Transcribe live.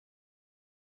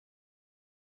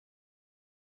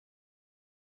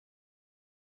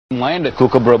mind a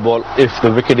kookaburra ball if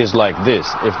the wicket is like this,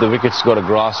 if the wicket's got a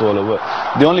grass all over.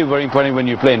 The only worrying point when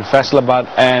you play in Faisalabad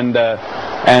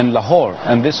and Lahore,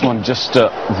 and this one just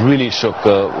really shook.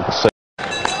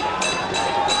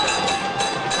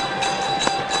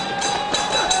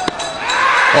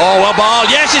 Oh, a ball.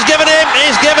 Yes, he's given him.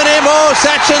 He's given him. Oh,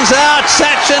 Sachin's out.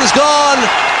 Sachin's gone.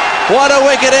 What a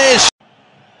wicket is.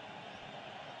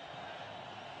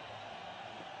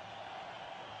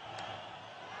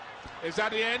 Is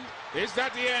that the end? Is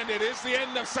that the end? It is the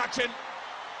end of Sachin.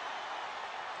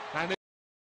 And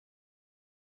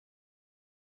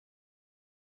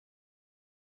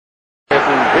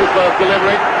his first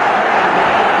delivery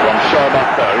from Shoaib.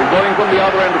 He's bowling from the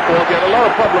other end, of course. He had a lot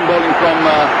of problem bowling from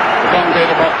the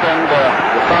commentator box end, the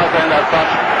south end as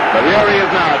such. But here he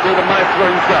is now, to the maestro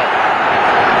himself.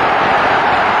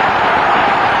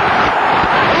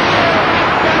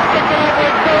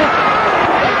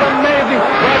 That's amazing.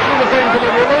 Right through the same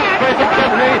delivery. Straight to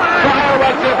Chesney. Fire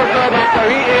right there for Shoaib.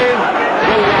 He is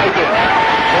delighted.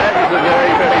 That is a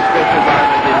very, very special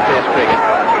moment in Test cricket.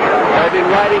 They've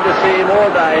been waiting to see him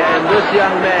all day, and this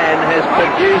young man has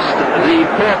produced the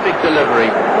perfect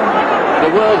delivery.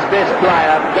 The world's best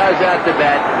player goes out to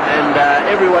bat, and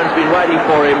everyone's been waiting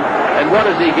for him. And what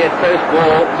does he get? First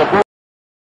ball, the ball.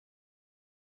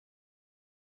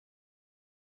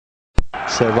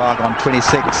 Sehwag on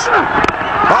 26.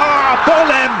 Oh, ball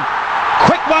him!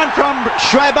 Quick one from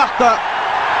Shoaib.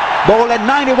 Ball at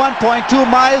 91.2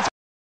 miles.